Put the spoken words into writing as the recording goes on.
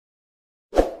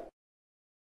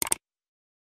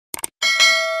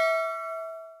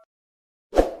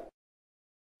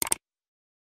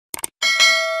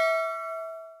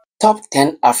Top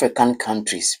 10 African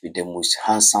countries with the most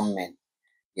handsome men.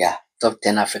 Yeah, top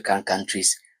 10 African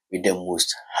countries with the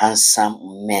most handsome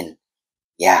men.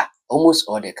 Yeah, almost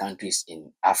all the countries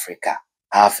in Africa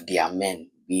have their men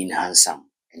being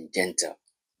handsome and gentle.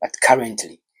 But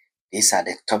currently, these are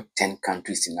the top 10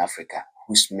 countries in Africa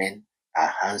whose men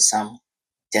are handsome,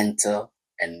 gentle,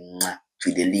 and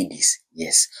to the ladies.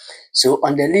 Yes. So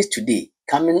on the list today,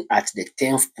 coming at the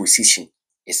 10th position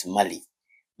is Mali.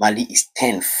 Mali is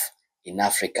 10th in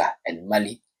Africa, and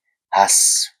Mali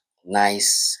has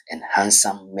nice and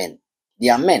handsome men.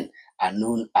 Their men are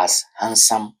known as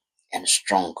handsome and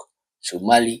strong. So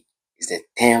Mali is the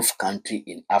 10th country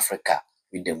in Africa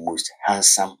with the most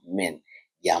handsome men.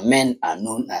 Their men are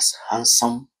known as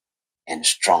handsome and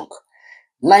strong.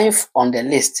 Ninth on the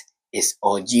list is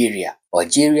Algeria.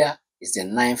 Algeria is the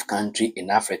 9th country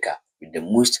in Africa with the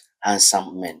most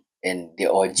handsome men. And the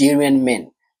Algerian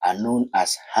men are known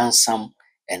as handsome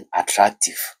and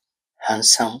attractive.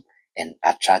 Handsome and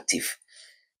attractive.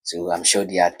 So I'm sure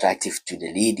they are attractive to the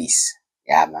ladies.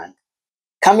 Yeah, man.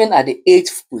 Coming at the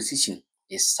 8th position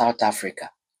is South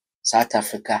Africa. South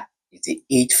Africa is the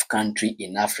 8th country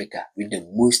in Africa with the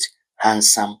most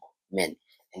handsome men.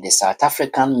 And the South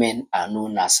African men are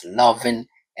known as loving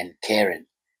and caring.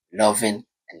 Loving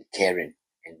and caring.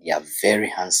 And they are very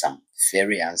handsome.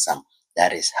 Very handsome.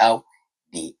 That is how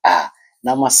they are.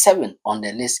 Number 7 on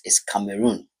the list is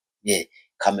Cameroon. Yeah,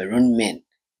 Cameroon men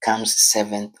comes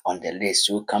 7th on the list.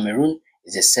 So Cameroon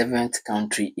is the 7th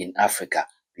country in Africa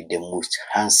with the most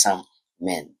handsome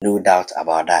men. No doubt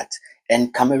about that.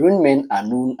 And Cameroon men are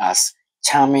known as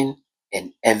charming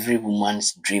and every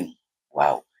woman's dream.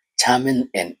 Wow. Charming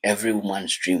and every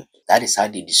woman's dream. That is how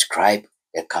they describe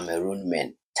the Cameroon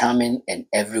men. Charming and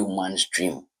every woman's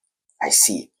dream. I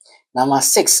see. Number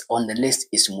 6 on the list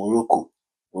is Morocco.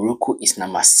 Morocco is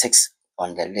number 6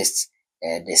 on the list.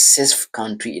 The 6th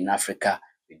country in Africa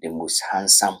with the most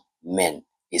handsome men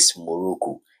is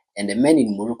Morocco. And the men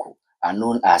in Morocco are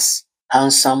known as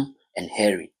handsome and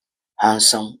hairy.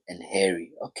 Handsome and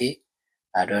hairy. Okay.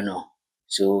 I don't know.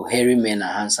 So hairy men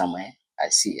are handsome, eh? I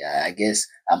see. I guess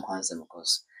I'm handsome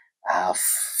because I have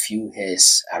few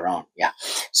hairs around. Yeah.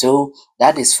 So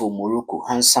that is for Morocco.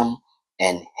 Handsome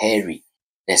and hairy.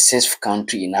 The 6th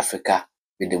country in Africa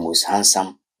with the most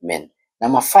handsome men.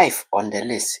 Number 5 on the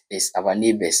list is our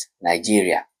neighbors,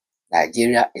 Nigeria.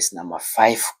 Nigeria is number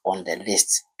 5 on the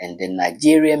list, and the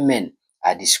Nigerian men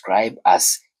are described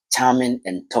as charming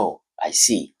and tall. I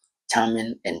see.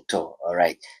 Charming and tall. All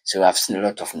right. So I've seen a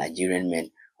lot of Nigerian men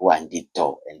who are indeed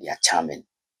tall and they are charming.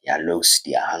 Their looks,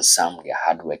 they are handsome, they are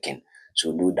hardworking.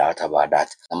 So no doubt about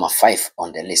that. Number 5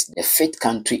 on the list. The 5th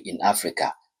country in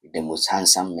Africa with the most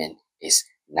handsome men is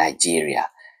Nigeria.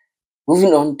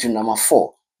 Moving on to number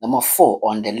 4. Number 4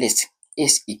 on the list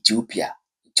is Ethiopia.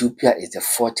 Ethiopia is the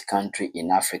 4th country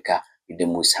in Africa with the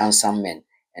most handsome men.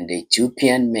 And the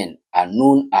Ethiopian men are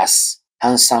known as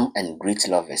handsome and great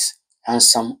lovers.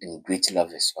 Handsome and great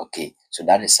lovers. Okay, so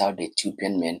that is how the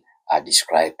Ethiopian men are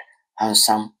described.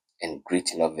 Handsome and great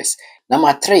lovers.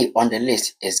 Number 3 on the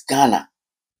list is Ghana.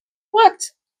 What?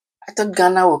 I thought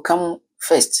Ghana will come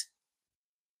first.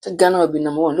 I thought Ghana will be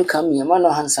number 1. Look at me, am I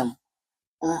not handsome?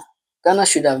 Ghana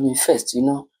should have been first, you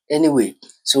know. Anyway,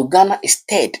 so Ghana is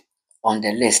 3rd on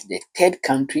the list. The 3rd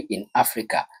country in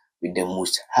Africa with the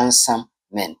most handsome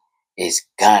men is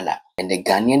Ghana. And the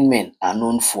Ghanaian men are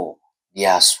known for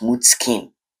their smooth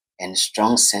skin and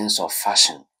strong sense of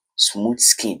fashion. Smooth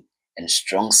skin and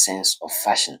strong sense of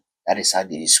fashion. That is how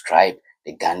they describe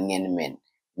the Ghanaian men.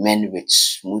 Men with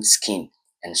smooth skin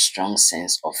and strong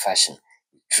sense of fashion.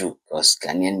 True, because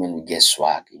Ghanaian men will get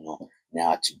swag, you know.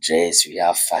 Now to dress, we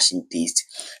have fashion taste.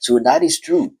 So that is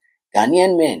true.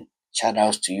 Ghanaian men, shout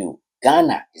outs to you.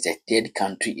 Ghana is the 3rd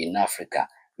country in Africa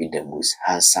with the most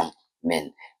handsome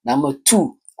men. Number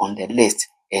 2 on the list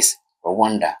is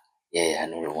Rwanda. Yeah, I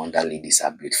know Rwanda ladies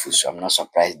are beautiful, so I'm not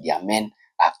surprised their men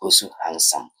are also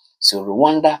handsome. So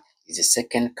Rwanda is the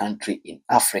 2nd country in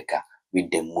Africa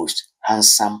with the most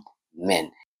handsome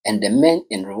men. And the men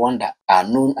in Rwanda are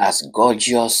known as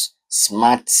gorgeous,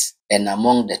 smart, and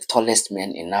among the tallest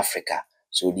men in Africa.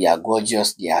 So they are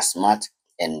gorgeous, they are smart,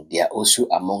 and they are also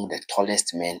among the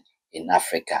tallest men in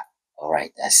Africa. All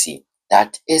right, I see.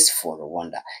 That is for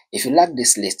Rwanda. If you like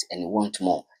this list and you want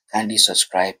more, kindly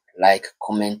subscribe, like,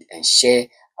 comment, and share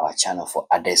our channel for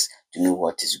others to know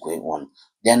what is going on.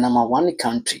 The number 1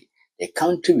 country, the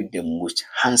country with the most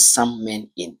handsome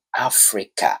men in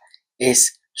Africa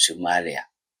is Somalia.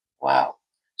 Wow.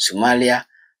 Somalia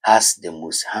has the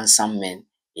most handsome men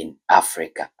in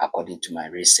Africa, according to my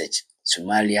research.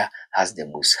 Somalia has the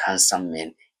most handsome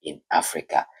men in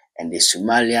Africa. And the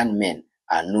Somalian men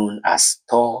are known as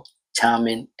tall,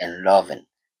 charming, and loving.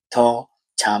 Tall,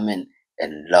 charming,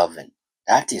 and loving.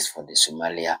 That is for the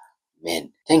Somalia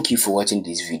men. Thank you for watching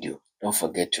this video. Don't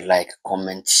forget to like,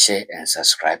 comment, share, and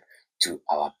subscribe to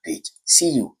our page. See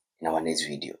you in our next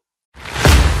video.